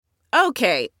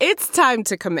Okay, it's time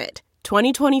to commit.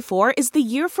 2024 is the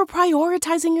year for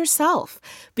prioritizing yourself.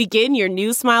 Begin your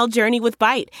new smile journey with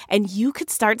Byte, and you could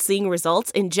start seeing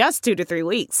results in just 2 to 3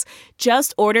 weeks.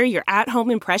 Just order your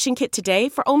at-home impression kit today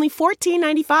for only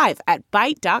 $14.95 at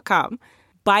Byte.com.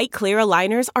 Byte Clear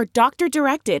aligners are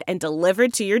doctor-directed and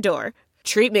delivered to your door.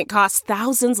 Treatment costs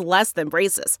thousands less than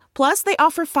braces. Plus, they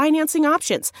offer financing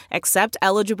options, accept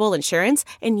eligible insurance,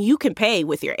 and you can pay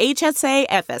with your HSA,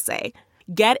 FSA.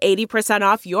 Get 80%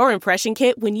 off your impression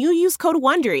kit when you use code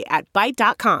WONDERY at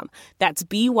Byte.com. That's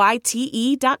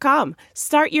BYTE.com.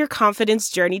 Start your confidence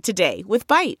journey today with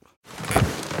Byte.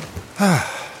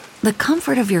 The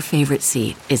comfort of your favorite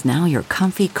seat is now your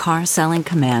comfy car-selling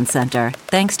command center,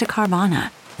 thanks to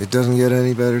Carvana. It doesn't get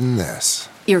any better than this.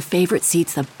 Your favorite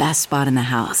seat's the best spot in the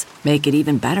house. Make it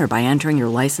even better by entering your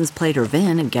license plate or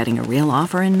VIN and getting a real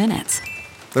offer in minutes.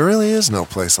 There really is no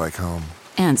place like home.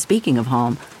 And speaking of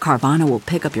home, Carvana will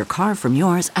pick up your car from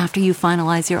yours after you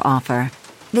finalize your offer.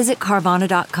 Visit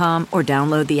Carvana.com or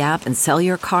download the app and sell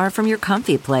your car from your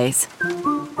comfy place.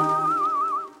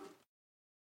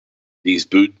 These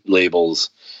boot labels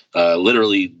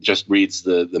literally just reads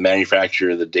the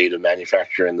manufacturer, the date of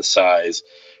manufacturer, and the size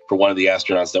for one of the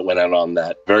astronauts that went out on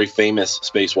that very famous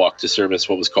spacewalk to service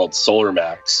what was called Solar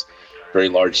Max, very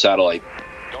large satellite.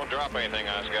 Don't drop anything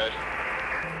on us, guys.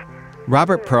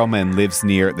 Robert Perlman lives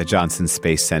near the Johnson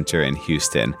Space Center in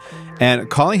Houston, and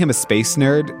calling him a space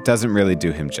nerd doesn't really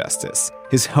do him justice.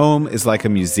 His home is like a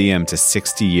museum to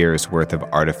 60 years worth of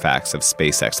artifacts of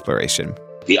space exploration.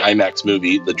 The IMAX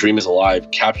movie, The Dream is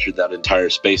Alive, captured that entire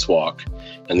spacewalk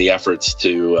and the efforts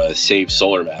to save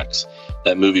Solar Max.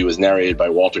 That movie was narrated by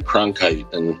Walter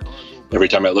Cronkite, and every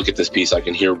time I look at this piece, I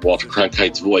can hear Walter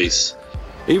Cronkite's voice.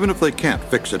 Even if they can't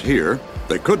fix it here,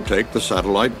 they could take the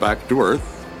satellite back to Earth,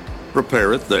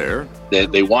 repair it there.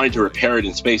 They wanted to repair it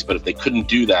in space, but if they couldn't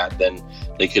do that, then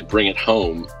they could bring it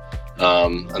home.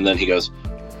 And then he goes,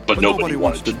 but nobody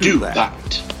wanted to do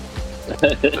that.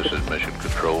 This is Mission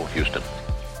Control, Houston.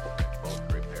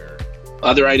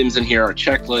 Other items in here are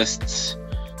checklists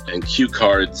and cue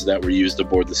cards that were used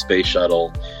aboard the space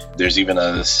shuttle. There's even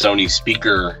a Sony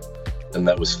speaker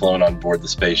that was flown on board the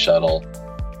space shuttle.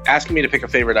 Asking me to pick a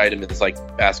favorite item is like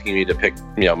asking me to pick,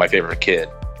 my favorite kid,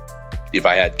 if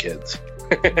I had kids.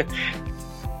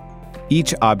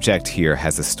 Each object here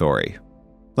has a story.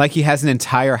 Like he has an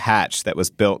entire hatch that was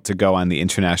built to go on the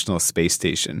International Space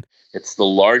Station. It's the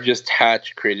largest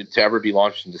hatch created to ever be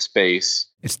launched into space.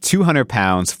 It's 200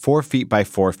 pounds, 4 feet by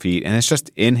 4 feet, and it's just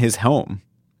in his home.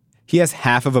 He has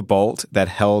half of a bolt that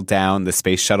held down the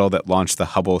space shuttle that launched the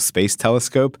Hubble Space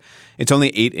Telescope. It's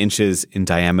only 8 inches in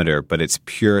diameter, but it's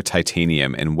pure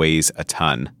titanium and weighs a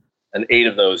ton. And 8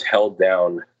 of those held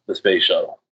down the space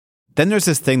shuttle. Then there's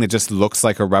this thing that just looks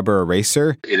like a rubber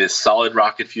eraser. It is solid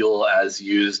rocket fuel as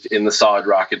used in the solid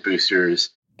rocket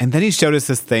boosters. And then he showed us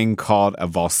this thing called a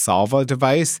Valsalva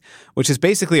device, which is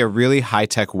basically a really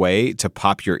high-tech way to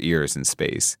pop your ears in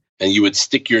space. And you would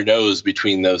stick your nose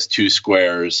between those 2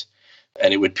 squares,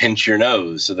 and it would pinch your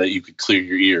nose so that you could clear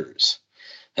your ears.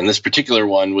 And this particular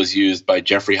one was used by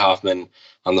Jeffrey Hoffman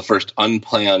on the first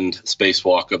unplanned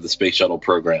spacewalk of the space shuttle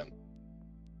program.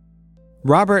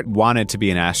 Robert wanted to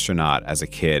be an astronaut as a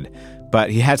kid,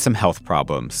 but he had some health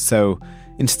problems. So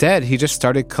instead, he just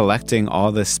started collecting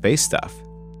all this space stuff.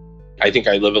 I think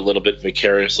I live a little bit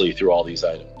vicariously through all these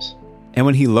items. And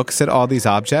when he looks at all these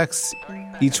objects,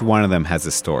 each one of them has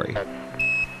a story.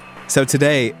 So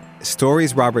today,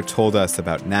 stories Robert told us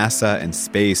about NASA and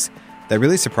space that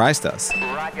really surprised us.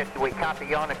 Roger, we copy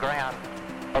you on the ground.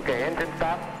 Okay, engine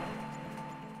stop.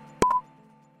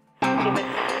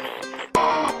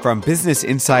 From Business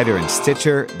Insider and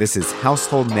Stitcher, this is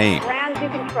Household Name. Brands you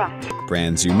can trust.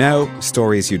 Brands you know,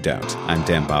 stories you don't. I'm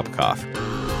Dan Bobkoff.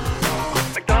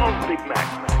 McDonald's Big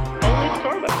Mac. Only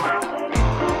Starbucks.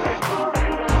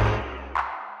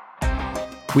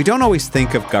 We don't always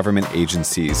think of government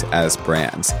agencies as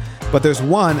brands, but there's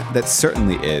one that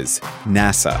certainly is,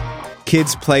 NASA.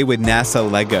 Kids play with NASA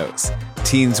Legos,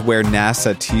 teens wear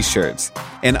NASA t-shirts,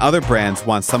 and other brands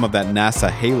want some of that NASA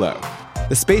halo.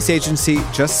 The space agency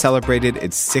just celebrated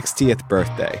its 60th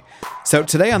birthday. So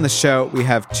today on the show, we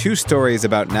have 2 stories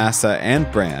about NASA and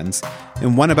brands,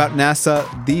 and one about NASA,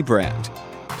 the brand.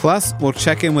 Plus, we'll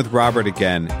check in with Robert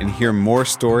again and hear more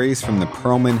stories from the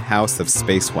Perlman House of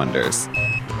Space Wonders.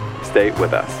 Stay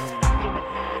with us.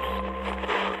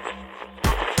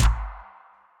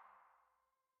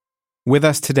 With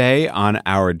us today on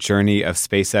our journey of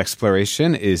space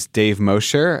exploration is Dave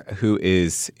Mosher, who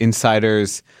is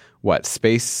Insider's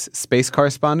space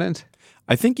correspondent?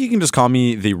 I think you can just call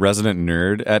me the resident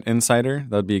nerd at Insider.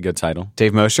 That would be a good title.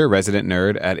 Dave Mosher, resident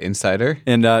nerd at Insider.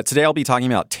 And today I'll be talking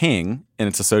about Ting and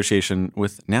its association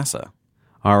with NASA.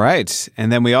 All right.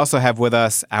 And then we also have with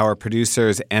us our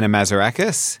producers, Anna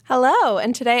Mazarakis. Hello.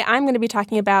 And today I'm going to be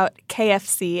talking about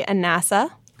KFC and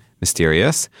NASA.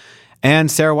 Mysterious.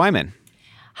 And Sarah Wyman.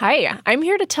 Hi. I'm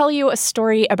here to tell you a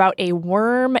story about a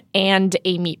worm and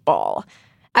a meatball.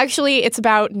 Actually, it's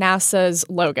about NASA's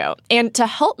logo. And to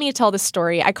help me tell this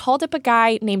story, I called up a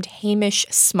guy named Hamish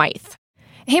Smythe.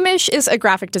 Hamish is a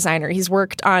graphic designer. He's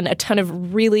worked on a ton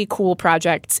of really cool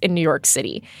projects in New York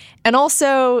City. And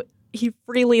also, he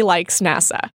really likes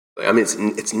NASA. I mean,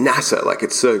 it's NASA. Like,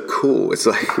 it's so cool. It's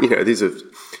like, these are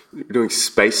doing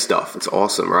space stuff. It's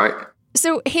awesome, right?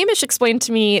 So Hamish explained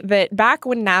to me that back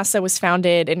when NASA was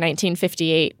founded in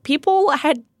 1958, people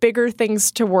had bigger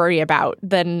things to worry about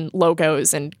than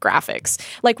logos and graphics.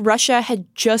 Like Russia had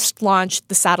just launched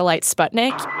the satellite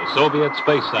Sputnik. The Soviet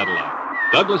space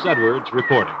satellite. Douglas Edwards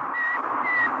reporting.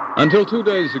 Until 2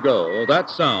 days ago, that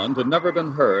sound had never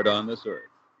been heard on this earth.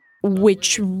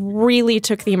 Which really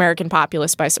took the American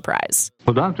populace by surprise.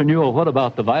 Well, Dr. Newell, what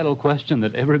about the vital question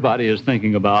that everybody is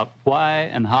thinking about? Why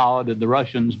and how did the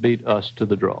Russians beat us to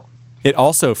the draw? It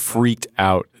also freaked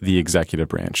out the executive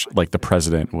branch, like the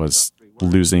president was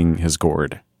losing his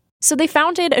gourd. So they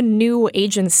founded a new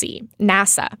agency,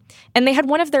 NASA, and they had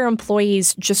one of their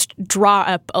employees just draw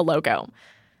up a logo.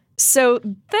 So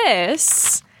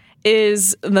this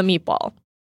is the meatball.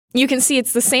 You can see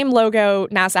it's the same logo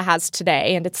NASA has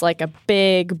today, and it's like a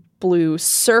big blue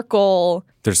circle.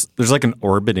 There's like an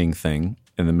orbiting thing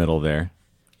in the middle there.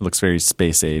 It looks very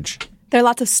space age. There are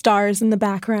lots of stars in the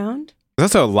background.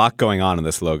 There's also a lot going on in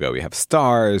this logo. You have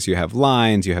stars, you have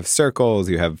lines, you have circles,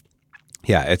 you have...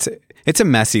 Yeah, it's a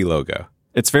messy logo.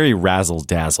 It's very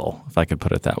razzle-dazzle, if I could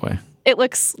put it that way. It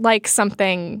looks like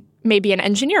something maybe an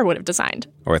engineer would have designed.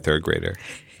 Or a third grader.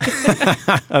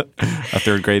 A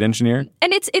third grade engineer.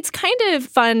 And it's kind of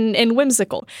fun and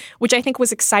whimsical, which I think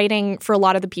was exciting for a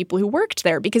lot of the people who worked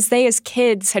there because they as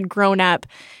kids had grown up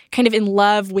kind of in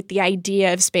love with the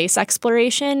idea of space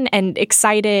exploration and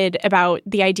excited about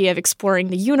the idea of exploring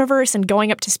the universe and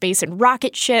going up to space in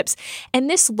rocket ships. And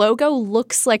this logo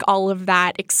looks like all of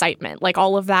that excitement, like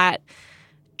all of that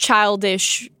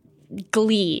childish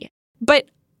glee. But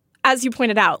as you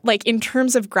pointed out, like in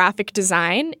terms of graphic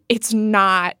design, it's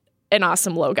not an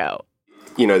awesome logo.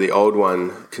 The old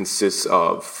one consists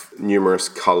of numerous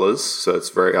colors, so it's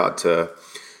very hard to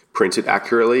print it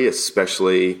accurately,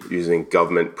 especially using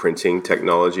government printing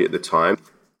technology at the time.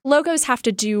 Logos have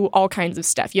to do all kinds of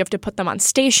stuff. You have to put them on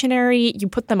stationery. You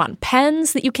put them on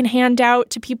pens that you can hand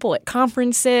out to people at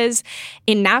conferences.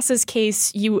 In NASA's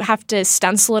case, you have to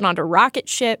stencil it onto rocket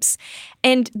ships.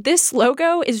 And this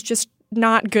logo is just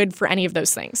not good for any of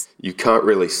those things. You can't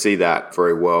really see that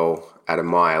very well at a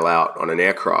mile out on an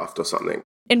aircraft or something.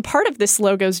 And part of this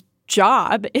logo's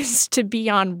job is to be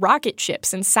on rocket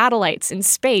ships and satellites in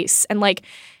space. And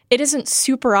it isn't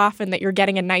super often that you're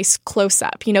getting a nice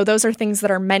close-up. Those are things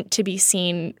that are meant to be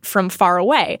seen from far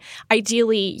away.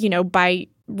 Ideally, by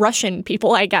Russian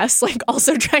people, I guess,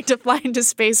 also trying to fly into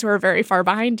space who are very far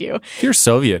behind you. If you're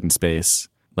Soviet in space,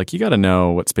 you got to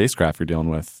know what spacecraft you're dealing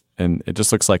with. And it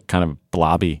just looks like kind of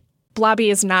blobby. Blobby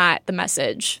is not the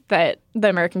message that the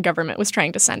American government was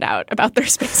trying to send out about their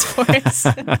Space Force.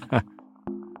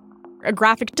 A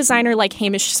graphic designer like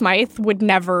Hamish Smythe would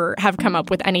never have come up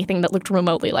with anything that looked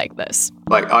remotely like this.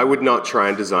 I would not try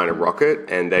and design a rocket,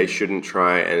 and they shouldn't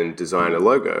try and design a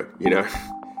logo,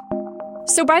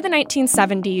 So by the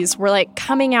 1970s, we're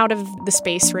coming out of the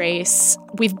space race.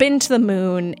 We've been to the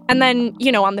moon. And then,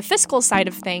 on the fiscal side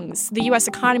of things, the U.S.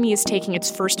 economy is taking its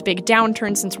first big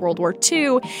downturn since World War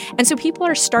II. And so people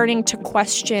are starting to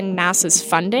question NASA's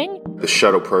funding. The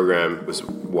shuttle program was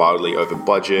wildly over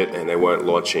budget, and they weren't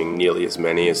launching nearly as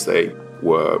many as they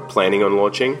were planning on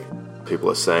launching. People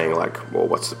are saying, well,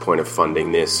 what's the point of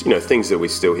funding this? Things that we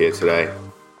still hear today.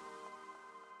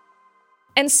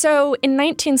 And so in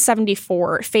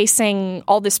 1974, facing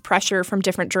all this pressure from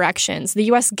different directions, the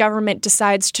U.S. government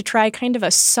decides to try kind of a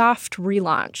soft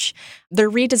relaunch. They're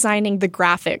redesigning the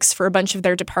graphics for a bunch of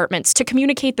their departments to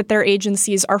communicate that their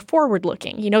agencies are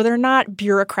forward-looking. They're not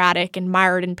bureaucratic and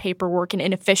mired in paperwork and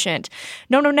inefficient.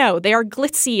 No. They are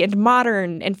glitzy and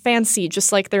modern and fancy,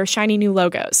 just like their shiny new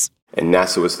logos. And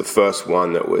NASA was the first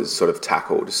one that was sort of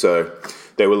tackled. So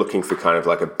they were looking for kind of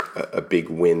a big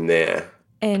win there.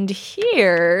 And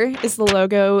here is the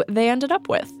logo they ended up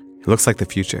with. It looks like the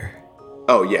future.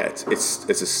 Oh, yeah. It's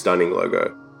a stunning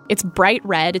logo. It's bright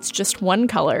red. It's just one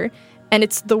color. And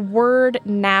it's the word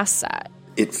NASA.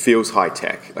 It feels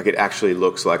high-tech. It actually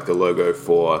looks like the logo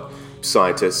for,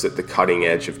 scientists at the cutting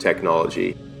edge of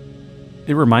technology.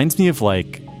 It reminds me of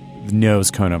like the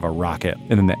nose cone of a rocket,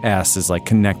 and then the S is like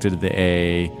connected to the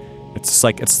A. It's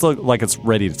like it's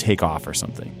ready to take off or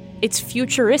something. It's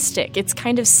futuristic. It's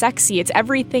kind of sexy. It's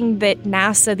everything that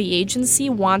NASA, the agency,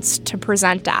 wants to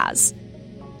present as.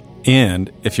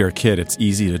 And if you're a kid, it's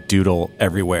easy to doodle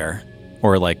everywhere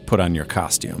or like put on your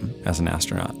costume as an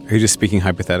astronaut. Are you just speaking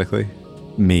hypothetically?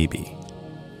 Maybe.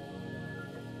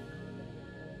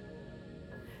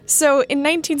 So in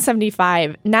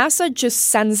 1975, NASA just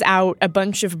sends out a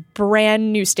bunch of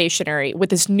brand new stationery with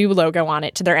this new logo on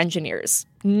it to their engineers.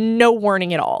 No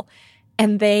warning at all.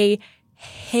 And they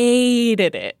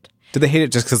hated it. Do they hate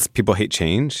it just because people hate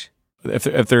change? If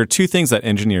there are two things that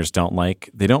engineers don't like,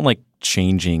 they don't like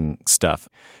changing stuff.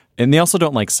 And they also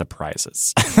don't like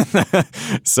surprises.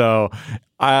 So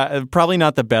probably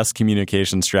not the best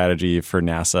communication strategy for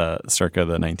NASA circa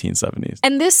the 1970s.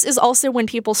 And this is also when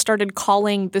people started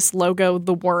calling this logo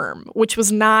the worm, which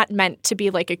was not meant to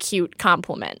be like a cute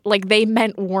compliment. Like they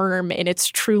meant worm in its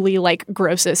truly like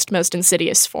grossest, most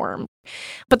insidious form.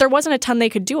 But there wasn't a ton they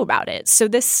could do about it. So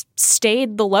this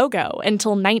stayed the logo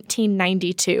until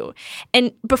 1992.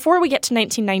 And before we get to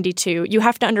 1992, you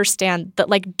have to understand that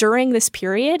like during this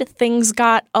period, things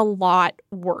got a lot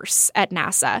worse at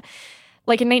NASA.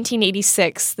 Like in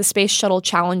 1986, the Space Shuttle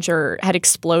Challenger had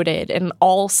exploded and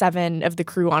all 7 of the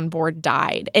crew on board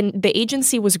died. And the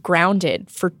agency was grounded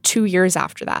for 2 years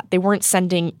after that. They weren't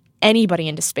sending anybody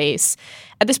into space.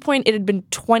 At this point, it had been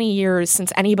 20 years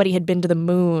since anybody had been to the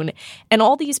moon. And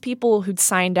all these people who'd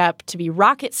signed up to be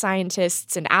rocket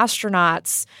scientists and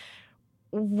astronauts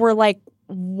were like,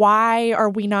 why are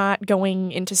we not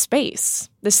going into space?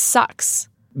 This sucks.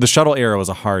 The shuttle era was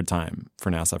a hard time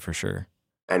for NASA for sure.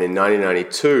 And in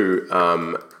 1992,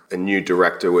 a new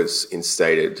director was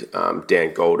instated,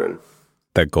 Dan Golden.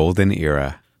 The golden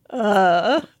era.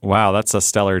 Wow, that's a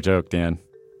stellar joke, Dan.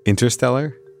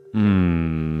 Interstellar?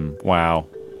 Wow.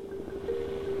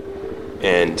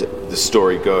 And the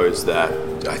story goes that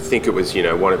I think it was,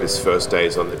 one of his first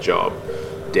days on the job,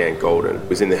 Dan Golden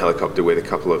was in the helicopter with a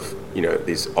couple of,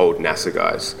 these old NASA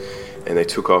guys. And they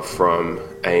took off from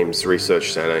Ames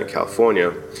Research Center in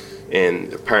California.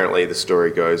 And apparently the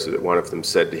story goes that one of them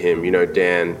said to him,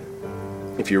 Dan,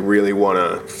 if you really want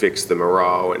to fix the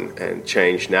morale and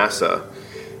change NASA,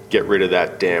 get rid of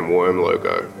that damn worm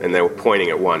logo. And they were pointing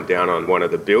at one down on one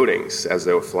of the buildings as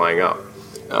they were flying up.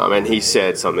 And he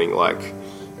said something like,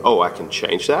 oh, I can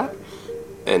change that?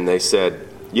 And they said,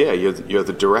 yeah, you're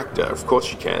the director. Of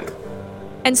course you can.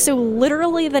 And so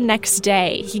literally the next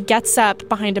day, he gets up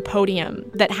behind a podium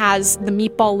that has the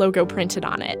meatball logo printed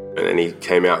on it. And then he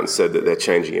came out and said that they're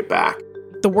changing it back.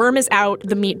 The worm is out,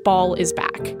 the meatball is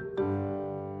back.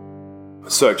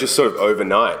 So just sort of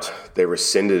overnight, they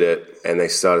rescinded it and they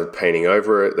started painting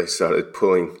over it. They started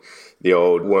pulling the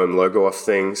old worm logo off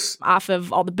things. Off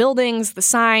of all the buildings, the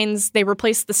signs, they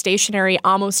replaced the stationery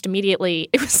almost immediately.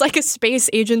 It was like a space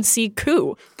agency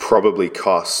coup. Probably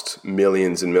cost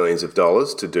millions and millions of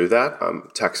dollars to do that,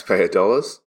 taxpayer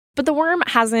dollars. But the worm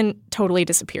hasn't totally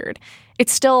disappeared.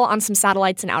 It's still on some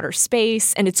satellites in outer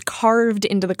space, and it's carved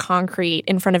into the concrete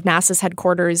in front of NASA's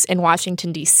headquarters in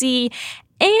Washington, D.C.,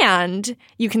 and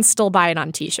you can still buy it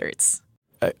on T-shirts.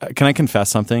 Can I confess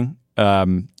something?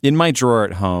 In my drawer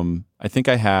at home, I think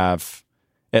I have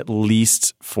at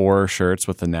least 4 shirts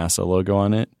with the NASA logo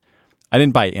on it. I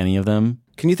didn't buy any of them.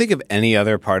 Can you think of any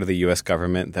other part of the U.S.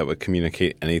 government that would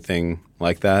communicate anything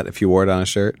like that if you wore it on a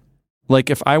shirt?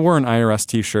 Like if I wore an IRS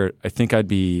T-shirt, I think I'd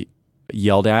be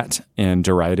yelled at and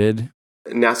derided.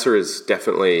 NASA is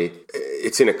definitely,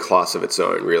 it's in a class of its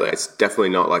own, really. It's definitely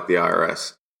not like the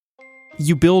IRS.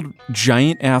 You build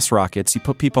giant ass rockets, you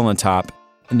put people on the top,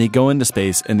 and they go into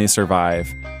space and they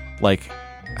survive. Like,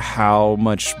 how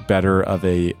much better of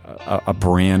a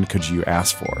brand could you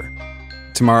ask for?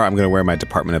 Tomorrow I'm going to wear my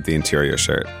Department of the Interior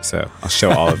shirt, so I'll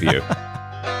show all of you.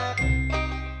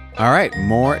 All right,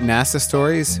 more NASA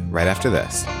stories right after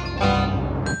this.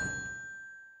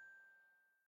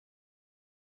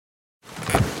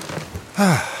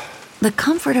 The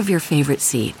comfort of your favorite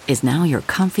seat is now your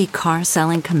comfy car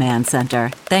selling command center,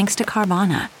 thanks to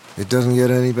Carvana. It doesn't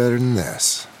get any better than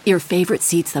this. Your favorite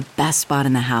seat's the best spot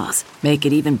in the house. Make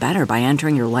it even better by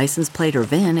entering your license plate or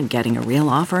VIN and getting a real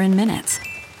offer in minutes.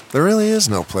 There really is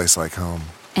no place like home.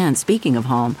 And speaking of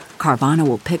home, Carvana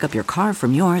will pick up your car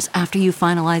from yours after you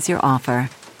finalize your offer.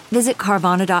 Visit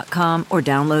Carvana.com or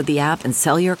download the app and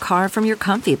sell your car from your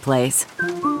comfy place.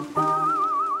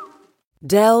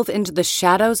 Delve into the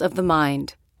shadows of the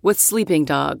mind with Sleeping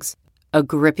Dogs, a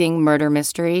gripping murder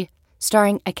mystery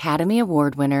starring Academy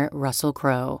Award winner Russell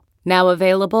Crowe. Now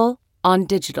available on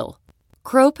digital.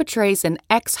 Crow portrays an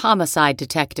ex-homicide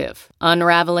detective,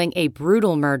 unraveling a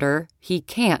brutal murder he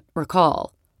can't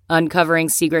recall. Uncovering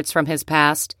secrets from his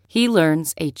past, he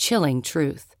learns a chilling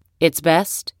truth. It's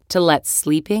best to let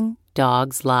sleeping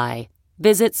dogs lie.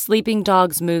 Visit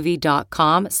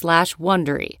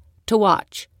sleepingdogsmovie.com/Wondery to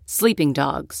watch Sleeping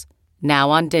Dogs, now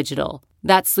on digital.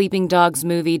 That's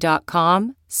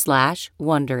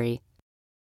sleepingdogsmovie.com/Wondery.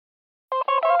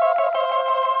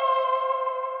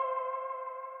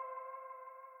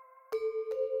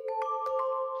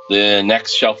 The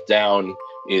next shelf down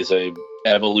is a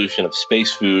evolution of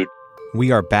space food. We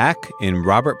are back in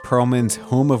Robert Perlman's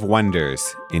Home of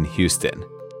Wonders in Houston.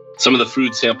 Some of the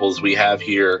food samples we have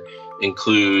here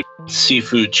include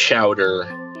seafood chowder,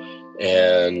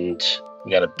 and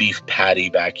we got a beef patty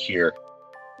back here.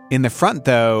 In the front,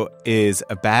 though, is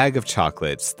a bag of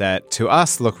chocolates that to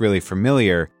us look really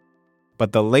familiar,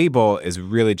 but the label is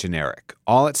really generic.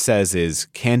 All it says is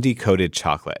candy-coated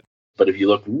chocolate. But if you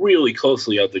look really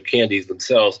closely at the candies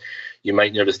themselves, you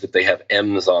might notice that they have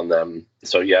M's on them.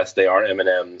 So yes, they are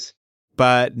M&Ms.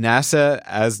 But NASA,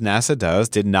 as NASA does,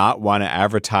 did not want to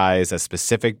advertise a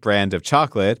specific brand of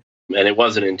chocolate. And it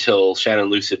wasn't until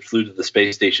Shannon Lucid flew to the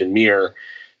space station Mir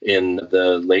in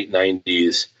the late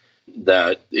 90s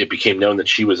that it became known that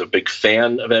she was a big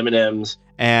fan of M&Ms.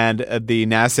 And the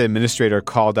NASA administrator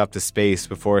called up to space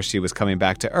before she was coming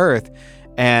back to Earth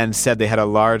and said they had a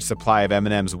large supply of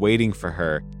M&Ms waiting for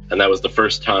her. And that was the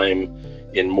first time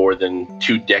in more than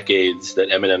 2 decades that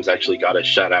M&Ms actually got a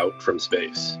shout out from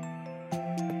space.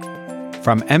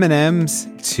 From M&Ms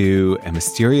to a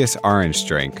mysterious orange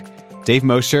drink, Dave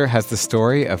Mosher has the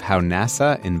story of how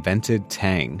NASA invented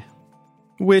Tang.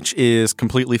 Which is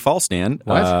completely false, Dan.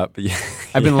 What?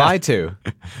 I've been lied to.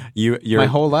 My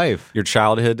whole life. Your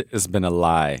childhood has been a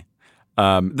lie.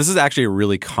 This is actually a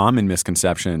really common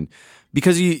misconception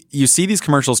because you see these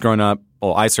commercials growing up.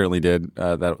 Well, I certainly did.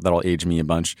 That'll age me a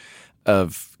bunch.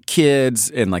 Of kids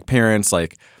and like parents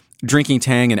like drinking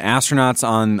Tang and astronauts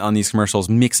on these commercials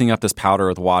mixing up this powder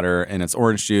with water, and it's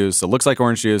orange juice. It looks like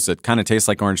orange juice. It kind of tastes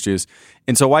like orange juice.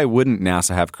 And so why wouldn't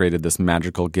NASA have created this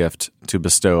magical gift to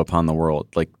bestow upon the world?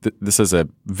 Like this is a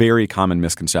very common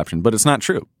misconception, but it's not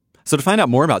true. So to find out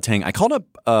more about Tang, I called up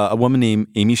a woman named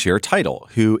Amy Scher Teitel,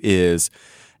 who is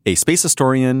a space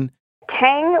historian.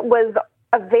 Tang was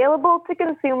available to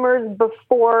consumers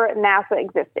before NASA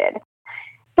existed.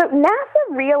 So NASA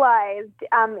realized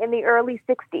in the early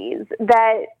 60s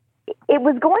that it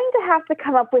was going to have to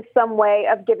come up with some way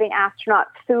of giving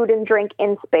astronauts food and drink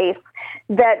in space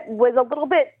that was a little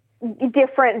bit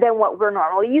different than what we're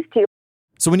normally used to.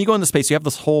 So when you go into space, you have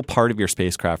this whole part of your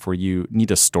spacecraft where you need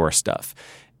to store stuff.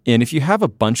 And if you have a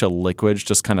bunch of liquids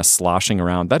just kind of sloshing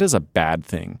around, that is a bad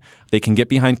thing. They can get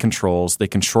behind controls. They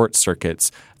can short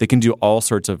circuits. They can do all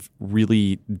sorts of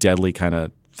really deadly kind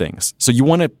of things. So you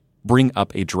want to bring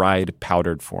up a dried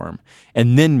powdered form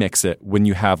and then mix it when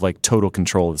you have like total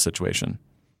control of the situation.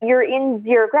 You're in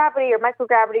zero gravity or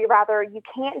microgravity, rather. You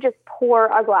can't just pour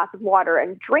a glass of water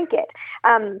and drink it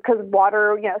because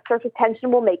water, surface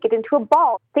tension will make it into a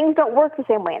ball. Things don't work the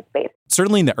same way in space.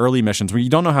 Certainly in the early missions where you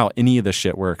don't know how any of this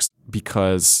shit works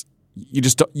because you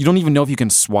don't even know if you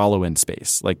can swallow in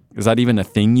space. Like, is that even a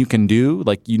thing you can do?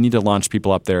 Like, you need to launch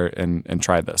people up there and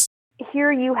try this.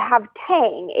 Here you have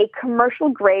Tang, a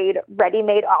commercial-grade,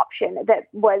 ready-made option that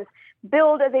was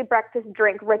billed as a breakfast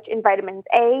drink rich in vitamins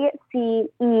A, C, E,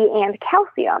 and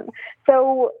calcium.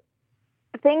 So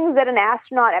things that an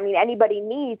astronaut, anybody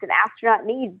needs, an astronaut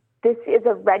needs, this is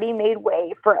a ready-made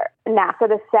way for NASA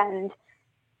to send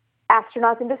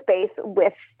astronauts into space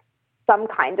with some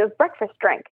kind of breakfast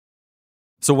drink.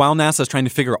 So while NASA is trying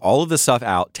to figure all of this stuff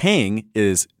out, Tang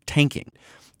is tanking.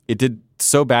 It did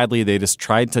so badly, they just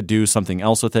tried to do something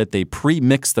else with it. They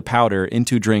pre-mixed the powder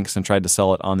into drinks and tried to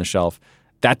sell it on the shelf.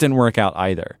 That didn't work out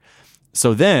either.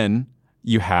 So then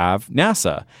you have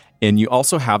NASA, and you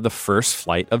also have the first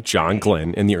flight of John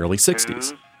Glenn in the early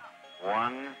 60s.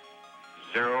 1,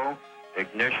 0,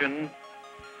 ignition,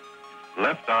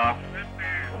 liftoff.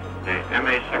 The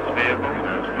MA6 vehicle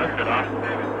has lifted off.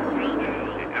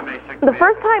 The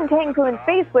first time Tang flew in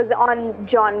space was on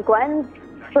John Glenn's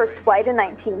first flight in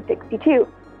 1962.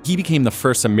 He became the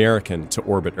first American to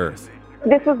orbit Earth.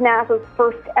 This was NASA's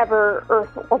first ever Earth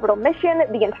orbital mission.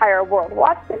 The entire world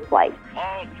watched this flight.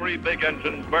 All 3 big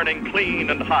engines burning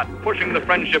clean and hot, pushing the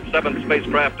Friendship 7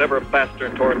 spacecraft ever faster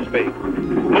toward space.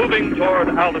 Moving toward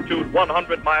altitude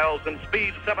 100 miles and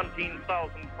speed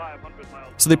 17,500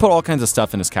 miles. So they put all kinds of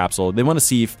stuff in his capsule. They want to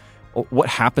see what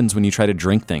happens when you try to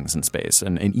drink things in space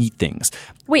and eat things.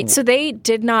 Wait, so they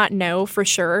did not know for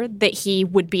sure that he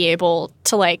would be able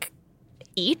to,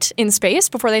 eat in space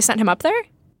before they sent him up there?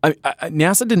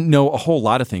 NASA didn't know a whole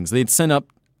lot of things. They'd sent up,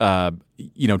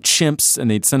 chimps,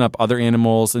 and they'd sent up other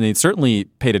animals, and they'd certainly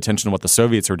paid attention to what the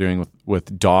Soviets were doing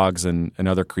with dogs and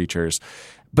other creatures.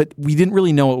 But we didn't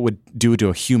really know what it would do to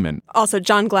a human. Also,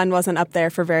 John Glenn wasn't up there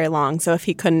for very long, so if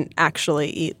he couldn't actually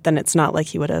eat, then it's not like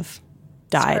he would have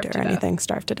died or anything.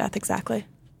 Starved to death, exactly.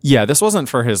 Yeah, this wasn't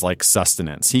for his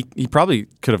sustenance. He probably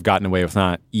could have gotten away with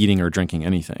not eating or drinking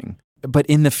anything. But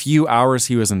in the few hours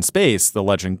he was in space, the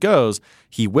legend goes,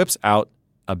 he whips out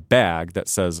a bag that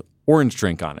says orange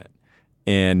drink on it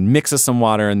and mixes some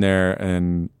water in there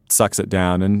and sucks it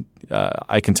down. And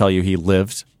I can tell you he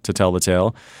lived to tell the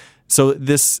tale. So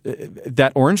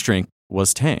that orange drink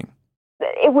was Tang.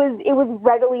 It was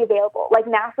readily available. Like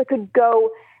NASA could go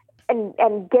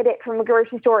and get it from a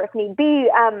grocery store if need be.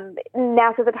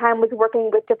 NASA at the time was working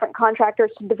with different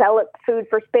contractors to develop food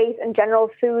for space, and General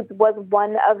Foods was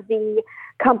one of the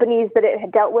companies that it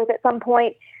had dealt with at some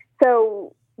point.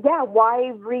 So, yeah,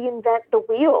 why reinvent the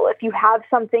wheel if you have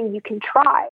something you can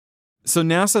try? So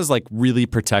NASA's really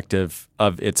protective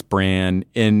of its brand,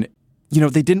 and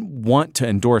they didn't want to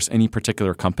endorse any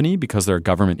particular company because they're a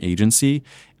government agency.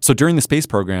 So during the space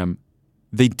program,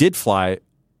 they did fly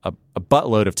a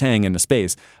buttload of Tang into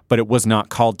space, but it was not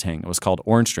called Tang. It was called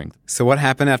orange drink. So what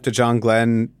happened after John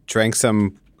Glenn drank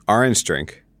some orange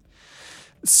drink?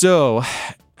 So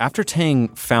after Tang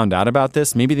found out about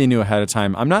this, maybe they knew ahead of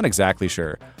time. I'm not exactly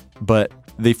sure, but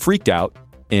they freaked out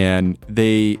and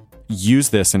they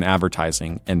used this in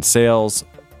advertising, and sales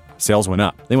went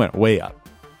up. They went way up.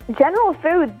 General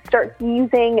Foods starts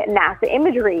using NASA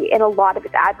imagery in a lot of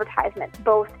its advertisements,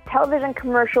 both television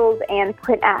commercials and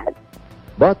print ads.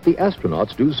 But the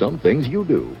astronauts do some things you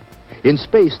do. In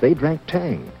space, they drank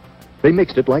Tang. They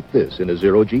mixed it like this in a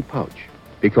zero-G pouch,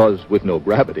 because with no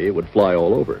gravity, it would fly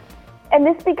all over. And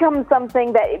this becomes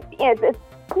something that it's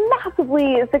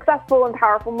massively successful and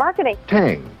powerful marketing.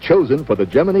 Tang, chosen for the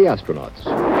Gemini astronauts.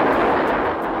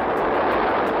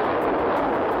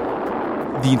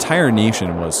 The entire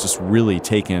nation was just really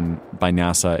taken by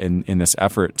NASA in this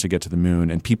effort to get to the moon,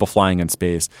 and people flying in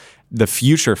space. The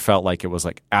future felt like it was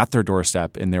at their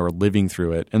doorstep, and they were living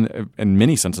through it. And in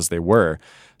many senses, they were.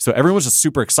 So everyone was just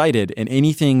super excited, and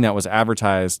anything that was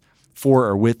advertised for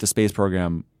or with the space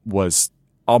program was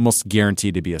almost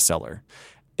guaranteed to be a seller.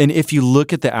 And if you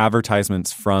look at the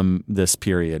advertisements from this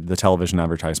period, the television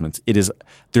advertisements,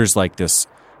 there's this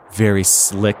very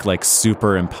slick,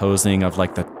 super imposing of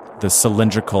the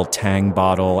cylindrical Tang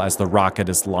bottle as the rocket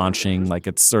is launching,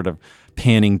 it's sort of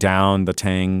panning down the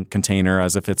Tang container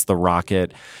as if it's the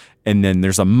rocket. And then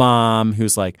there's a mom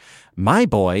who's my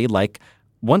boy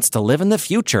wants to live in the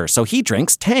future, so he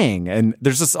drinks Tang. And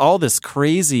there's just all this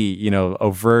crazy,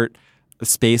 overt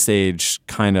space age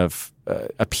kind of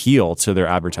appeal to their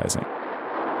advertising.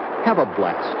 Have a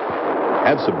blast.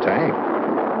 Have some Tang.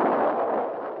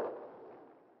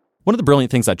 One of the brilliant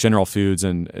things that General Foods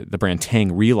and the brand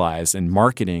Tang realized in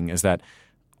marketing is that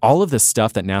all of this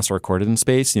stuff that NASA recorded in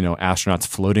space, astronauts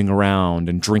floating around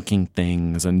and drinking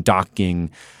things and docking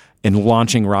and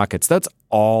launching rockets, that's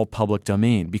all public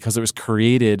domain because it was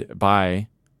created by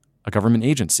a government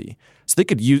agency. So they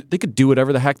could do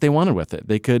whatever the heck they wanted with it.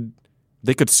 They could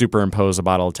superimpose a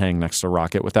bottle of Tang next to a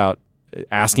rocket without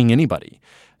asking anybody.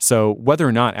 So whether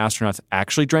or not astronauts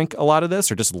actually drank a lot of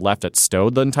this or just left it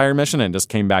stowed the entire mission and just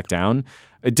came back down,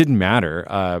 it didn't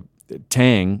matter.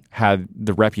 Tang had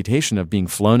the reputation of being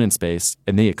flown in space,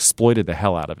 and they exploited the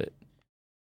hell out of it.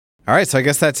 All right, so I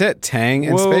guess that's it. Tang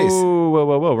in space.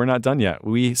 Whoa. We're not done yet.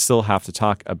 We still have to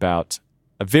talk about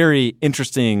a very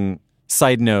interesting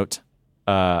side note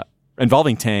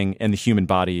involving Tang and the human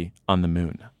body on the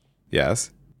moon. Yes.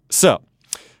 So,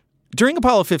 during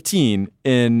Apollo 15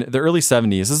 in the early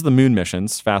 70s, this is the moon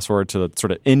missions, fast forward to the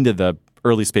sort of end of the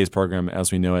early space program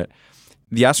as we know it,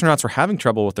 the astronauts were having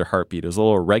trouble with their heartbeat. It was a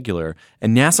little irregular,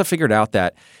 and NASA figured out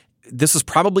that this was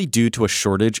probably due to a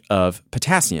shortage of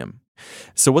potassium.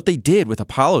 So what they did with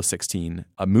Apollo 16,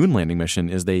 a moon landing mission,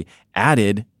 is they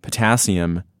added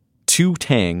potassium to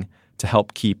Tang to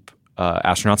help keep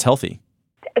astronauts healthy.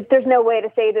 There's no way to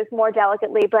say this more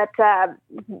delicately, but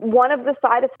one of the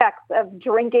side effects of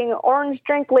drinking orange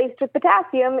drink laced with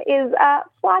potassium is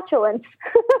flatulence.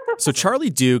 So Charlie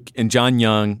Duke and John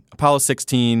Young, Apollo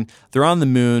 16, they're on the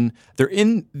moon. They're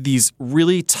in these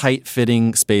really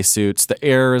tight-fitting spacesuits. The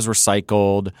air is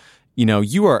recycled.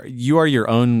 You are your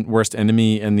own worst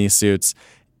enemy in these suits,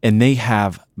 and they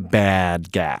have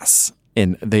bad gas,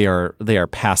 and they are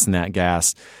passing that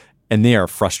gas, and they are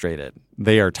frustrated.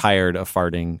 They are tired of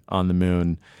farting on the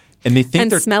moon. And they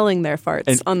think they're smelling their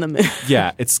farts on the moon.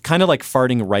 Yeah, it's kind of like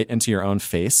farting right into your own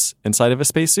face inside of a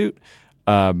spacesuit.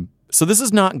 So this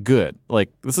is not good. Like,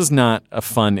 this is not a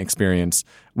fun experience.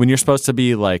 When you're supposed to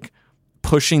be, like,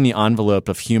 pushing the envelope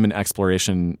of human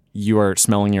exploration, you are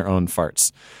smelling your own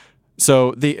farts.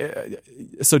 So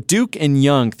Duke and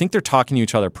Young think they're talking to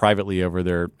each other privately over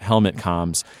their helmet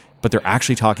comms, but they're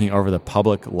actually talking over the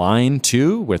public line,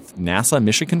 too, with NASA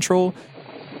Mission Control.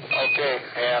 Okay,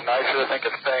 and I sure think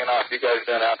it's paying off. You guys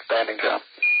did an outstanding job.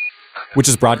 Which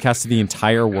is broadcast to the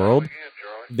entire world.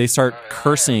 They start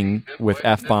cursing with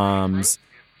F-bombs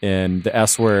and the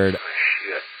S word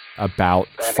about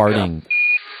farting.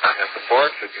 I got the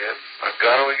farts again. I've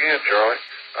got them again, Charlie.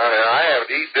 I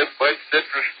haven't eaten this much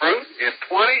citrus fruit in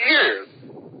 20 years.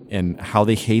 And how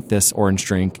they hate this orange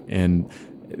drink, and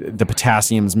the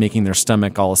potassium's making their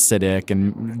stomach all acidic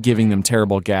and giving them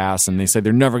terrible gas. And they say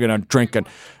they're never going to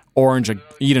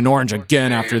eat an orange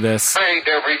again after this. I ain't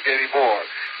never eaten any more.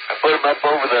 I put them up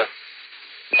over the...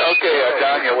 Okay,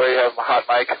 John, you way have a hot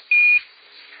mic.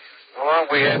 Well,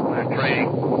 we had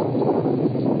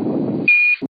training.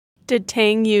 Did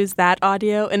Tang use that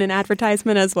audio in an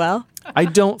advertisement as well? I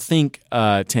don't think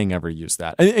Tang ever used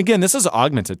that. Again, this is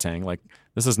augmented Tang. Like,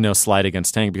 this is no slight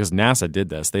against Tang because NASA did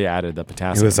this. They added the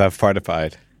potassium. It was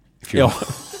fartified. It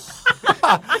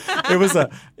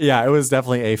was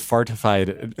definitely a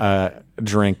fartified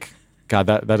drink. God,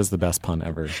 that is the best pun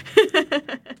ever.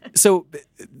 So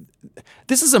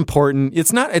this is important.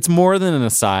 It's more than an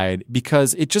aside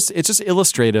because it's just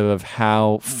illustrative of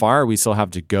how far we still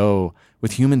have to go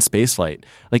with human spaceflight.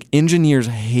 Like, engineers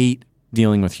hate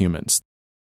dealing with humans.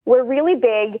 We're really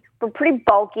big, we're pretty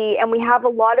bulky, and we have a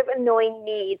lot of annoying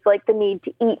needs, like the need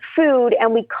to eat food,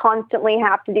 and we constantly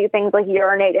have to do things like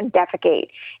urinate and defecate.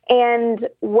 And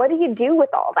what do you do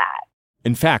with all that?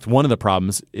 In fact, one of the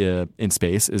problems in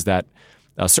space is that,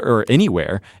 or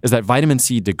anywhere, is that vitamin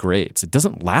C degrades. It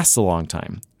doesn't last a long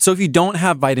time. So if you don't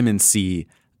have vitamin C,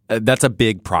 that's a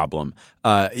big problem.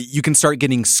 You can start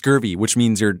getting scurvy, which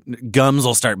means your gums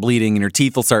will start bleeding and your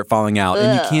teeth will start falling out.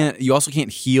 Ugh. And you also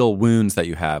can't heal wounds that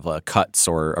you have, cuts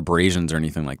or abrasions or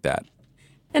anything like that.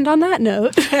 And on that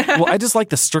note, well, I just like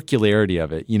the circularity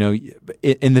of it. You know,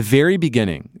 in the very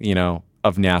beginning,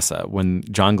 of NASA, when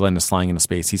John Glenn is flying into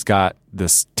space, he's got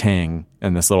this Tang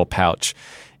in this little pouch.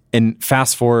 And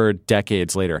fast forward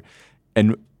decades later,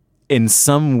 and in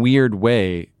some weird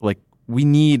way, like, we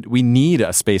need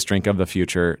a space drink of the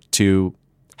future to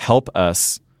help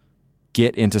us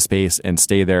get into space and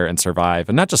stay there and survive.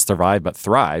 And not just survive, but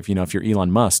thrive. If you're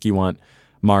Elon Musk, you want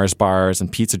Mars bars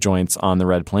and pizza joints on the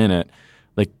red planet.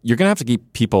 Like, you're going to have to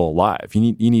keep people alive.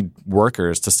 You need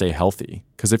workers to stay healthy.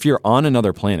 Because if you're on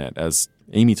another planet, as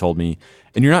Amy told me,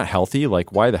 and you're not healthy,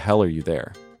 like, why the hell are you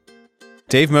there?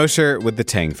 Dave Mosher with the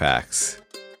Tang Facts.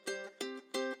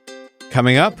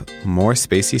 Coming up, more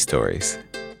spacey stories.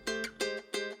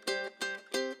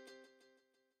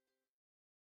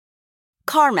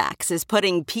 CarMax is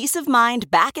putting peace of mind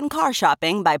back in car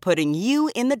shopping by putting you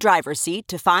in the driver's seat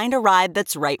to find a ride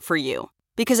that's right for you.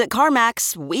 Because at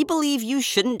CarMax, we believe you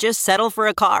shouldn't just settle for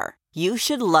a car. You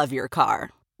should love your car.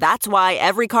 That's why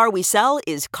every car we sell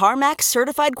is CarMax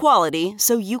certified quality,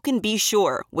 so you can be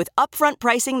sure with upfront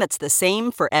pricing that's the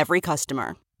same for every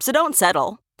customer. So don't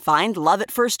settle. Find love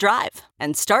at first drive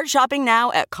and start shopping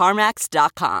now at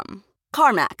CarMax.com.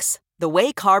 CarMax, the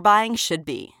way car buying should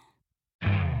be.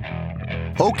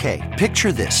 Okay,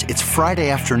 picture this. It's Friday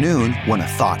afternoon when a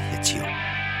thought hits you.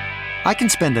 I can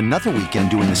spend another weekend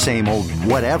doing the same old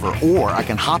whatever, or I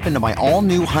can hop into my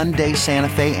all-new Hyundai Santa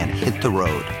Fe and hit the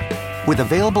road. With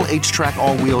available H-Track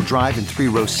all-wheel drive and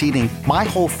 3-row seating, my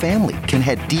whole family can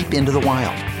head deep into the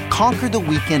wild. Conquer the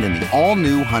weekend in the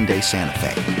all-new Hyundai Santa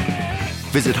Fe.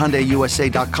 Visit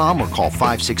HyundaiUSA.com or call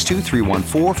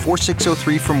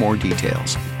 562-314-4603 for more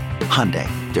details. Hyundai,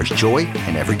 there's joy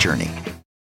in every journey.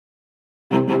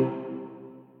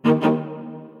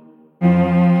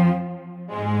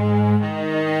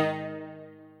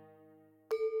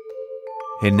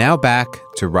 And now back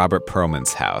to Robert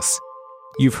Perlman's house.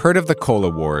 You've heard of the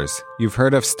Cola Wars. You've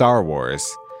heard of Star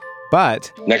Wars.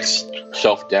 But next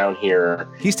shelf down here,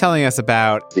 he's telling us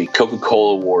about the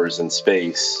Coca-Cola Wars in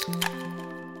space.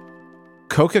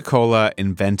 Coca-Cola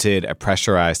invented a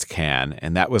pressurized can,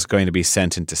 and that was going to be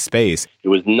sent into space. It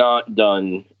was not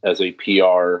done as a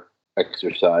PR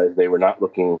exercise. They were not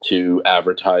looking to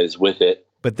advertise with it.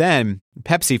 But then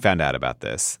Pepsi found out about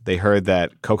this. They heard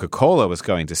that Coca-Cola was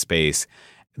going to space.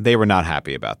 They were not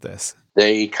happy about this.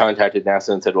 They contacted NASA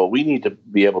and said, well, we need to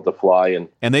be able to fly.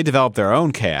 And they developed their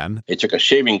own can. They took a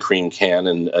shaving cream can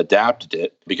and adapted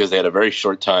it because they had a very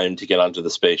short time to get onto the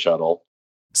space shuttle.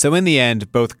 So in the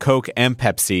end, both Coke and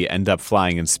Pepsi end up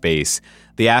flying in space.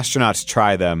 The astronauts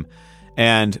try them,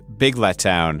 And big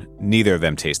letdown, neither of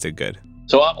them tasted good.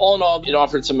 So all in all, it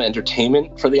offered some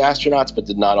entertainment for the astronauts, but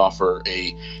did not offer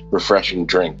a refreshing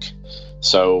drink.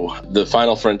 So the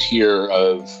final frontier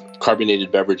of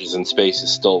carbonated beverages in space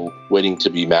is still waiting to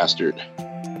be mastered.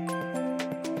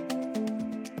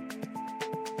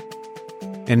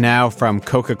 And now from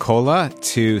Coca-Cola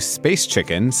to space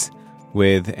chickens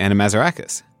with Anna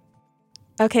Mazarakis.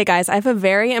 Okay, guys, I have a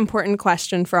very important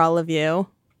question for all of you.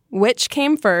 Which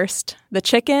came first, the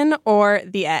chicken or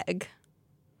the egg?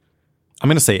 I'm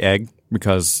going to say egg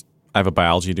because I have a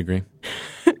biology degree.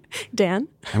 Dan?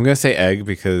 I'm going to say egg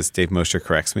because Dave Mosher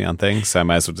corrects me on things, so I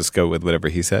might as well just go with whatever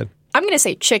he said. I'm going to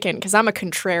say chicken because I'm a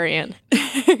contrarian.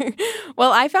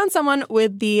 Well, I found someone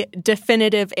with the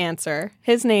definitive answer.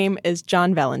 His name is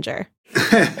John Vellinger.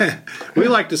 We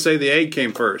like to say the egg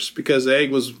came first because the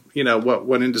egg was, what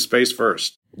went into space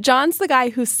first. John's the guy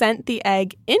who sent the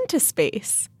egg into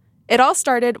space. It all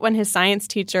started when his science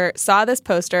teacher saw this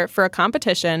poster for a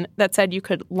competition that said you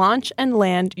could launch and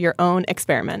land your own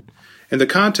experiment. And the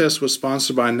contest was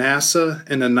sponsored by NASA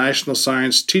and the National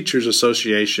Science Teachers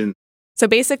Association. So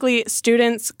basically,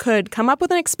 students could come up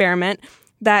with an experiment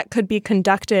that could be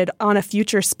conducted on a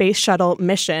future space shuttle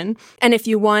mission. And if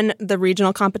you won the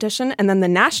regional competition and then the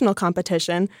national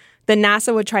competition, then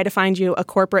NASA would try to find you a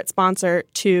corporate sponsor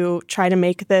to try to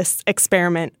make this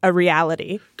experiment a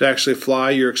reality. To actually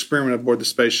fly your experiment aboard the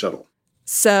space shuttle.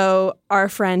 So our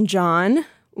friend John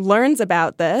learns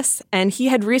about this, and he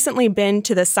had recently been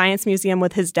to the Science Museum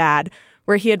with his dad,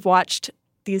 where he had watched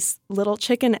these little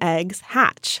chicken eggs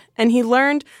hatch. And he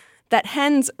learned that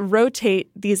hens rotate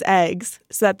these eggs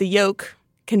so that the yolk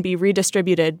can be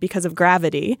redistributed because of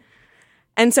gravity.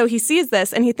 And so he sees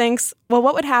this and he thinks, well,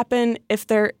 what would happen if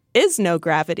there is no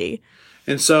gravity?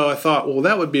 And so I thought, well,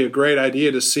 that would be a great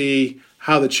idea to see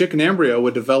how the chicken embryo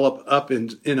would develop up in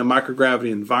a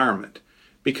microgravity environment.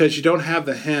 Because you don't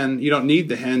need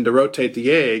the hen to rotate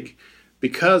the egg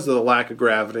because of the lack of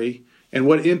gravity. And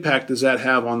what impact does that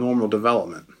have on normal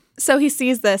development? So he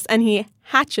sees this and he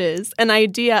hatches an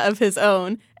idea of his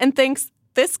own and thinks,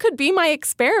 this could be my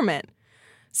experiment.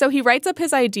 So he writes up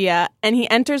his idea and he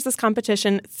enters this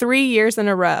competition 3 years in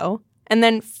a row. And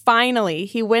then finally,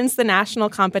 he wins the national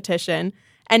competition.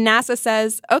 And NASA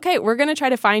says, okay, we're going to try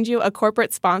to find you a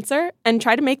corporate sponsor and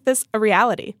try to make this a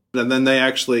reality. And then they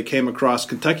actually came across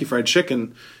Kentucky Fried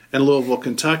Chicken in Louisville,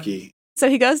 Kentucky. So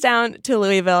he goes down to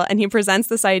Louisville and he presents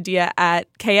this idea at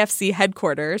KFC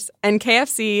headquarters. And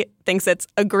KFC thinks it's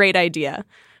a great idea.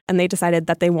 And they decided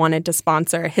that they wanted to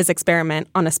sponsor his experiment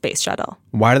on a space shuttle.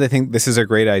 Why do they think this is a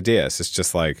great idea? Is this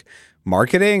just like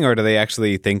marketing, or do they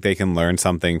actually think they can learn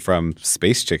something from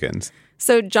space chickens?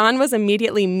 So John was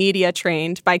immediately media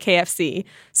trained by KFC.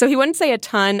 So he wouldn't say a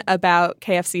ton about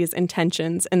KFC's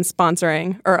intentions in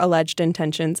sponsoring, or alleged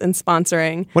intentions in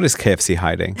sponsoring. What is KFC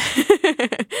hiding?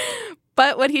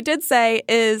 But what he did say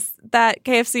is that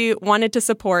KFC wanted to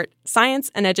support science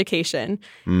and education.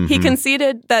 Mm-hmm. He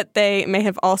conceded that they may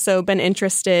have also been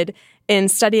interested in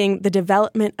studying the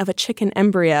development of a chicken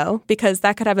embryo because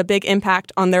that could have a big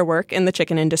impact on their work in the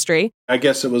chicken industry. I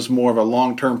guess it was more of a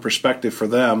long-term perspective for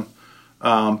them.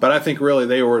 But I think really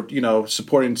they were,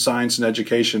 supporting science and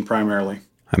education primarily.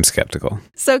 I'm skeptical.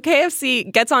 So KFC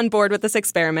gets on board with this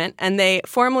experiment and they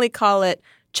formally call it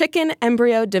Chicken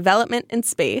Embryo Development in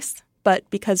Space. But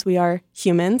because we are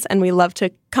humans and we love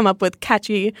to come up with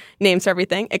catchy names for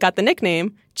everything, it got the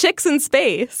nickname Chicks in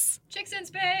Space. Chicks in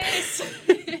Space!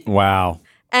 Wow.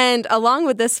 And along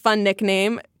with this fun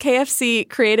nickname, KFC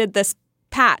created this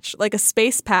patch, like a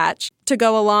space patch, to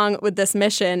go along with this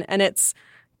mission. And it's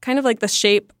kind of like the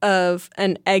shape of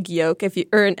an egg yolk,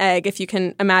 or an egg, if you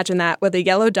can imagine that, with a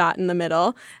yellow dot in the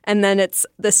middle. And then it's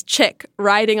this chick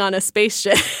riding on a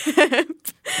spaceship.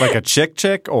 Like a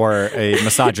chick or a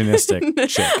misogynistic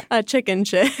chick? A chicken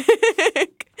chick.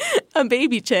 A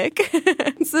baby chick.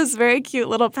 It's this very cute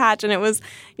little patch, and it was,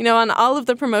 on all of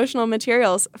the promotional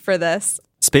materials for this.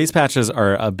 Space patches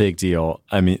are a big deal.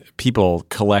 I mean, people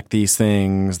collect these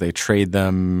things. They trade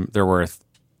them. They're worth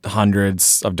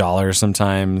hundreds of dollars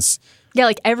sometimes. Yeah,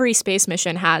 like every space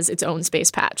mission has its own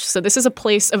space patch. So this is a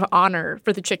place of honor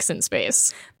for the chicks in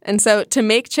space. And so to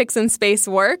make Chicks in Space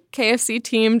work, KFC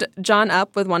teamed John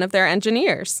up with one of their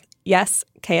engineers. Yes,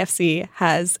 KFC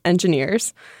has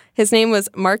engineers. His name was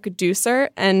Mark Deucer,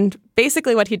 and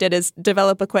basically what he did is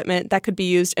develop equipment that could be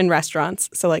used in restaurants,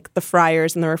 so like the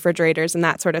fryers and the refrigerators and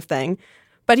that sort of thing.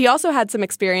 But he also had some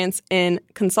experience in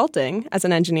consulting as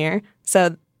an engineer,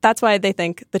 so that's why they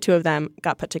think the two of them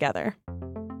got put together.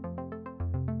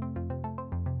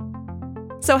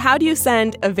 So how do you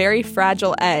send a very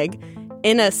fragile egg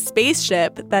in a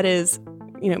spaceship that is,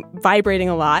 vibrating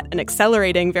a lot and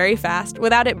accelerating very fast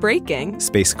without it breaking.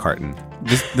 Space carton.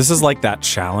 This is like that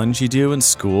challenge you do in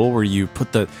school where you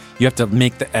have to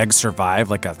make the egg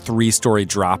survive like a 3-story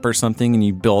drop or something, and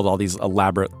you build all these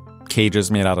elaborate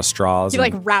cages made out of straws. You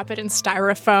wrap it in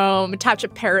styrofoam, attach a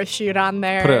parachute on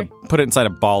there. Put it inside a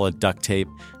ball of duct tape.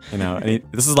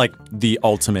 This is like the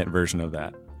ultimate version of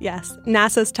that. Yes,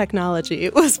 NASA's technology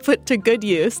was put to good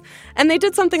use, and they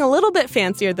did something a little bit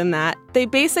fancier than that. They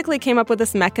basically came up with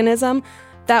this mechanism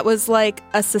that was like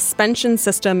a suspension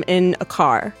system in a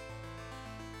car.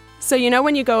 So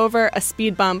when you go over a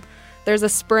speed bump, there's a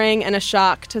spring and a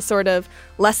shock to sort of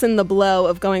lessen the blow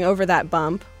of going over that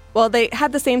bump. Well, they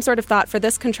had the same sort of thought for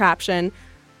this contraption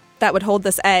that would hold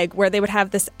this egg, where they would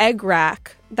have this egg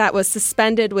rack that was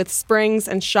suspended with springs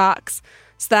and shocks,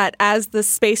 so that as the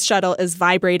space shuttle is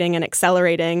vibrating and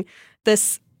accelerating,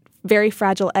 this very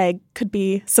fragile egg could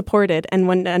be supported and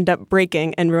wouldn't end up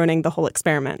breaking and ruining the whole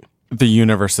experiment. The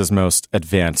universe's most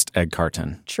advanced egg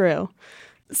carton. True.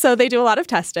 So they do a lot of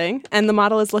testing, and the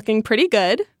model is looking pretty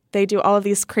good. They do all of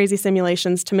these crazy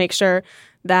simulations to make sure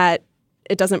that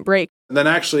it doesn't break. And then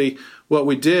actually what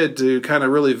we did to kind of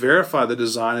really verify the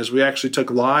design is we actually took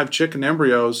live chicken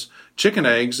embryos, chicken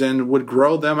eggs, and would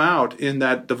grow them out in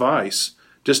that device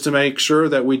just to make sure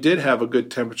that we did have a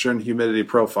good temperature and humidity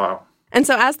profile. And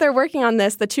so as they're working on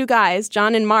this, the two guys,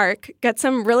 John and Mark, get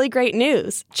some really great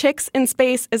news. Chicks in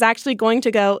Space is actually going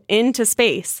to go into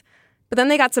space. But then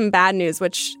they got some bad news,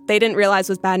 which they didn't realize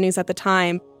was bad news at the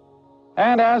time.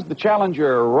 And as the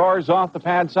Challenger roars off the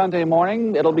pad Sunday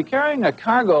morning, it'll be carrying a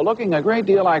cargo looking a great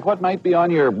deal like what might be on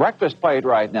your breakfast plate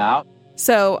right now.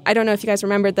 So I don't know if you guys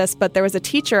remembered this, but there was a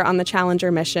teacher on the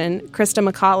Challenger mission, Krista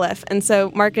McAuliffe. And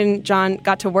so Mark and John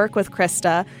got to work with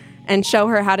Krista and show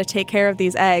her how to take care of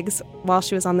these eggs while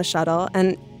she was on the shuttle.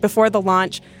 And before the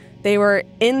launch, they were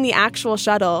in the actual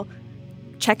shuttle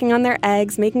checking on their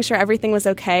eggs, making sure everything was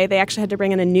okay. They actually had to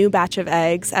bring in a new batch of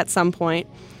eggs at some point.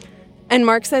 And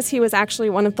Mark says he was actually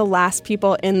one of the last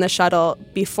people in the shuttle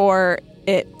before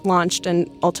it launched and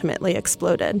ultimately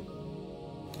exploded.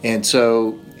 And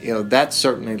so, that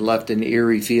certainly left an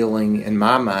eerie feeling in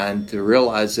my mind to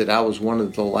realize that I was one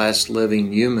of the last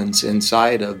living humans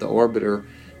inside of the orbiter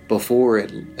before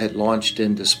it launched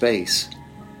into space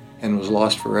and was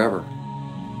lost forever.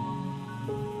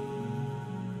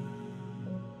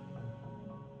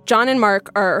 John and Mark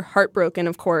are heartbroken,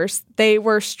 of course. They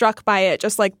were struck by it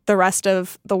just like the rest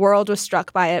of the world was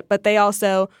struck by it. But they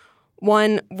also,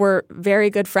 one, were very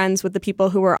good friends with the people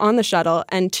who were on the shuttle.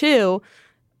 And two,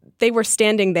 they were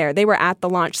standing there. They were at the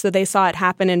launch. So they saw it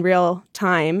happen in real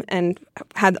time and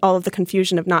had all of the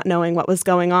confusion of not knowing what was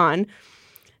going on.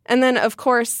 And then, of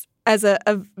course, as a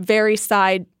very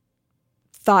side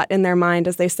thought in their mind,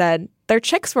 as they said, their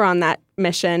chicks were on that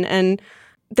mission. And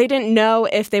they didn't know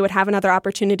if they would have another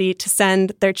opportunity to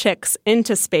send their chicks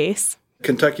into space.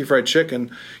 Kentucky Fried Chicken,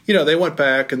 they went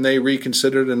back and they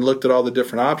reconsidered and looked at all the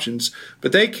different options.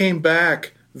 But they came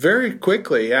back very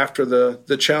quickly after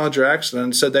the Challenger accident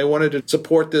and said they wanted to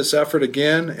support this effort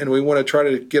again, and we want to try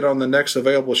to get on the next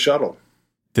available shuttle.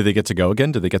 Did they get to go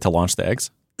again? Did they get to launch the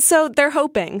eggs? So they're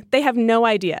hoping. They have no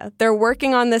idea. They're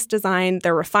working on this design.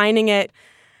 They're refining it.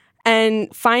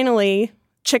 And finally,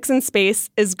 Chicks in Space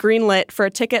is greenlit for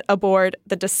a ticket aboard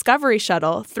the Discovery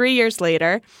shuttle 3 years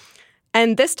later.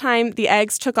 And this time, the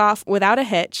eggs took off without a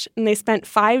hitch, and they spent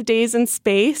 5 days in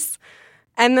space.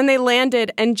 And then they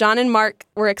landed, and John and Mark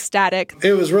were ecstatic.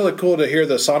 It was really cool to hear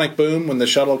the sonic boom when the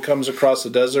shuttle comes across the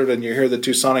desert, and you hear the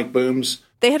two sonic booms.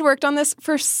 They had worked on this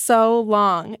for so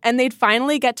long, and they'd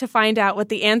finally get to find out what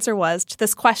the answer was to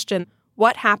this question: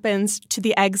 what happens to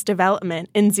the egg's development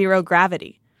in zero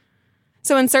gravity?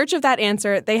 So in search of that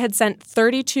answer, they had sent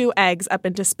 32 eggs up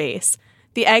into space.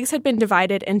 The eggs had been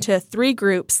divided into 3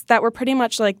 groups that were pretty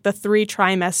much like the 3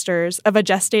 trimesters of a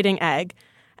gestating egg.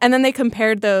 And then they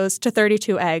compared those to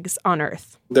 32 eggs on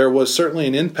Earth. There was certainly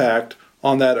an impact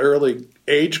on that early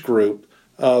age group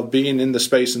of being in the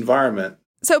space environment.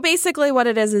 So basically what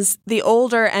it is the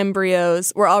older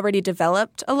embryos were already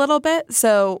developed a little bit.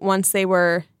 So once they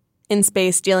were in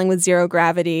space dealing with zero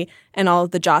gravity and all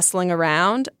of the jostling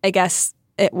around, I guess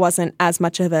it wasn't as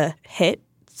much of a hit,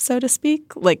 so to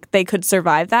speak. Like they could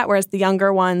survive that, whereas the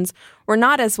younger ones were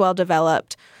not as well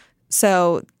developed.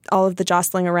 So all of the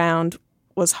jostling around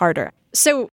was harder.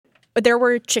 So there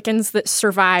were chickens that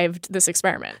survived this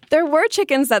experiment. There were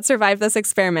chickens that survived this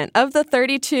experiment. Of the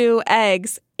 32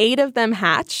 eggs, 8 of them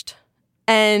hatched.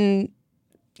 And,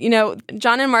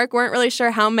 John and Mark weren't really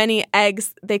sure how many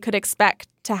eggs they could expect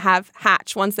to have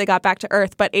hatch once they got back to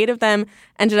Earth, but 8 of them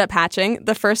ended up hatching.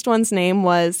 The first one's name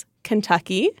was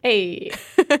Kentucky. Hey.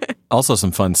 Also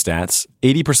some fun stats.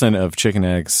 80% of chicken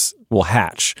eggs will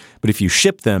hatch, but if you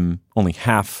ship them, only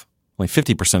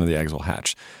 50% of the eggs will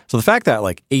hatch. So the fact that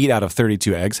like 8 out of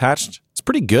 32 eggs hatched, it's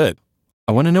pretty good.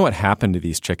 I want to know what happened to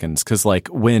these chickens, because like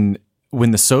when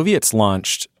the Soviets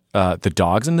launched the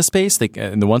dogs into space,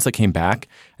 and the ones that came back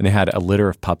and they had a litter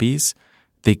of puppies,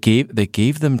 they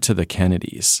gave them to the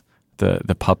Kennedys,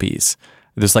 the puppies.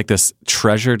 There's like this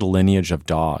treasured lineage of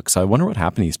dogs. So I wonder what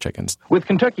happened to these chickens. With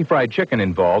Kentucky Fried Chicken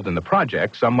involved in the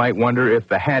project, some might wonder if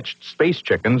the hatched space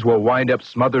chickens will wind up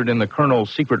smothered in the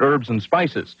Colonel's secret herbs and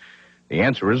spices. The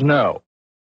answer is no.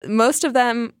 Most of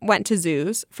them went to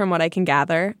zoos, from what I can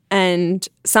gather, and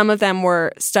some of them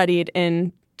were studied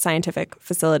in scientific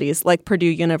facilities like Purdue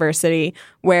University,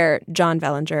 where John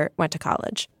Vellinger went to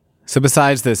college. So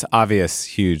besides this obvious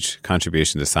huge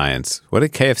contribution to science, what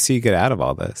did KFC get out of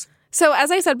all this? So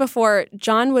as I said before,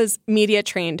 John was media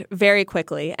trained very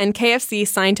quickly, and KFC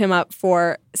signed him up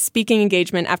for speaking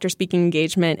engagement after speaking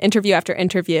engagement, interview after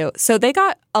interview. So they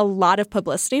got a lot of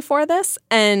publicity for this,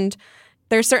 and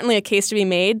there's certainly a case to be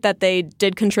made that they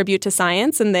did contribute to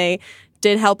science and they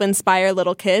did help inspire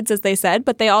little kids, as they said,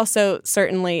 but they also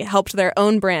certainly helped their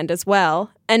own brand as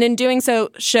well. And in doing so,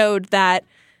 showed that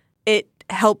it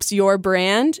helps your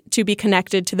brand to be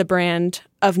connected to the brand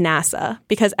of NASA,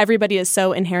 because everybody is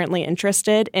so inherently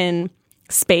interested in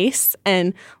space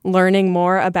and learning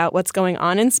more about what's going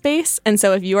on in space. And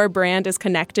so if your brand is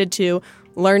connected to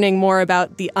learning more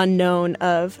about the unknown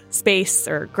of space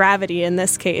or gravity in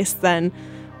this case, then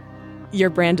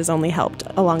your brand is only helped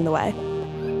along the way.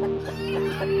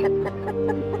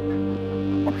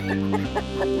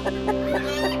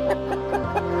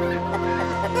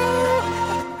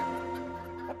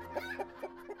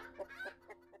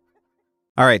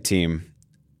 All right, team.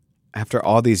 After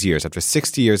all these years, after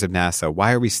 60 years of NASA,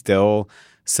 why are we still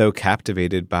so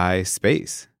captivated by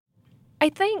space? I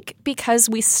think because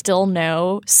we still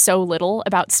know so little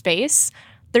about space,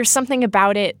 there's something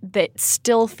about it that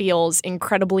still feels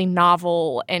incredibly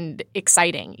novel and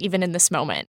exciting, even in this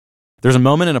moment. There's a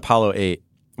moment in Apollo 8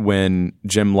 when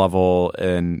Jim Lovell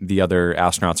and the other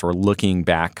astronauts were looking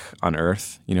back on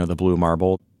Earth, the blue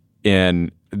marble,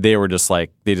 and they were just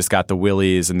like, they just got the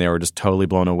willies and they were just totally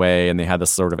blown away, and they had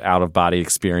this sort of out-of-body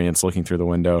experience looking through the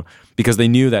window because they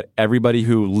knew that everybody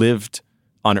who lived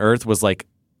on Earth was like,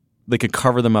 they could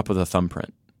cover them up with a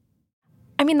thumbprint.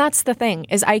 I mean, that's the thing,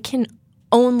 is I can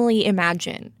only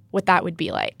imagine what that would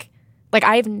be like. Like,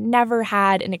 I've never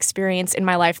had an experience in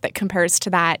my life that compares to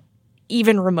that,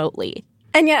 even remotely.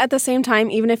 And yet, at the same time,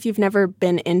 even if you've never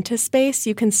been into space,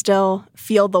 you can still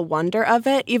feel the wonder of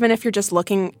it, even if you're just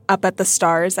looking up at the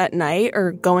stars at night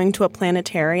or going to a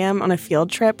planetarium on a field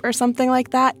trip or something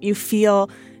like that. You feel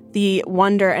the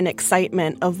wonder and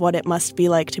excitement of what it must be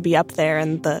like to be up there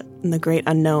and the great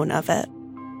unknown of it.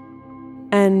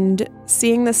 And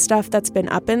seeing the stuff that's been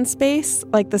up in space,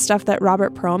 like the stuff that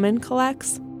Robert Perlman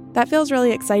collects, that feels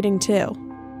really exciting too.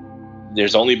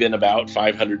 There's only been about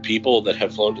 500 people that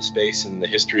have flown to space in the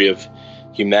history of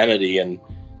humanity, and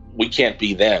we can't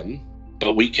be them,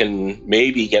 but we can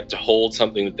maybe get to hold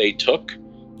something that they took.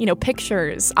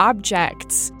 Pictures,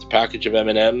 objects. It's a package of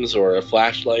M&Ms or a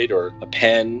flashlight or a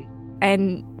pen.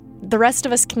 And the rest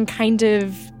of us can kind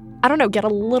of, get a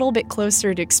little bit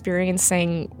closer to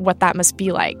experiencing what that must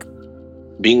be like.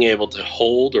 Being able to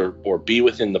hold or be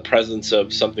within the presence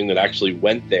of something that actually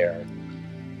went there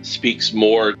speaks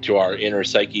more to our inner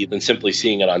psyche than simply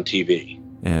seeing it on TV.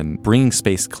 And bringing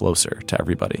space closer to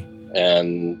everybody.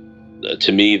 And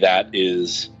to me, that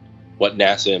is what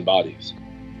NASA embodies.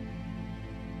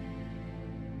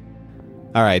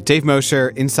 All right, Dave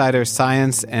Mosher, Insider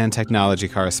Science and Technology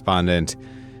Correspondent,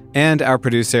 and our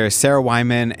producer, Sarah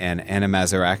Wyman and Anna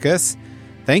Mazarakis.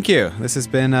 Thank you. This has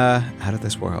been Out of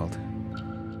This World.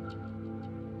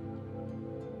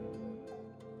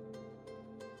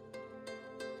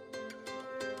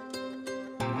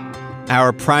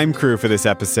 Our prime crew for this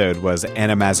episode was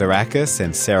Anna Mazarakis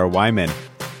and Sarah Wyman.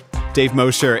 Dave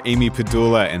Mosher, Amy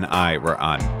Padula, and I were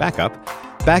on backup.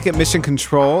 Back at Mission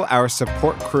Control, our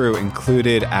support crew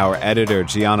included our editor,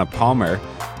 Gianna Palmer,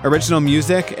 original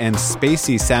music and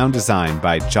spacey sound design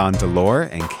by John Delore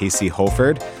and Casey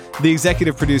Holford. The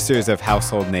executive producers of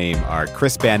Household Name are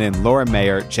Chris Bannon, Laura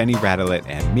Mayer, Jenny Radelet,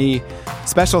 and me.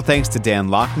 Special thanks to Dan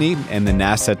Lockney and the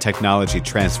NASA Technology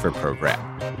Transfer Program.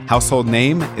 Household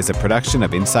Name is a production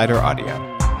of Insider Audio. I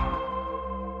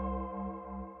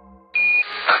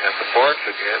got the parts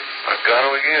again. I got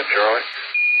them again, Charlie.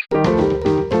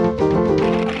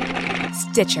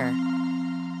 Stitcher.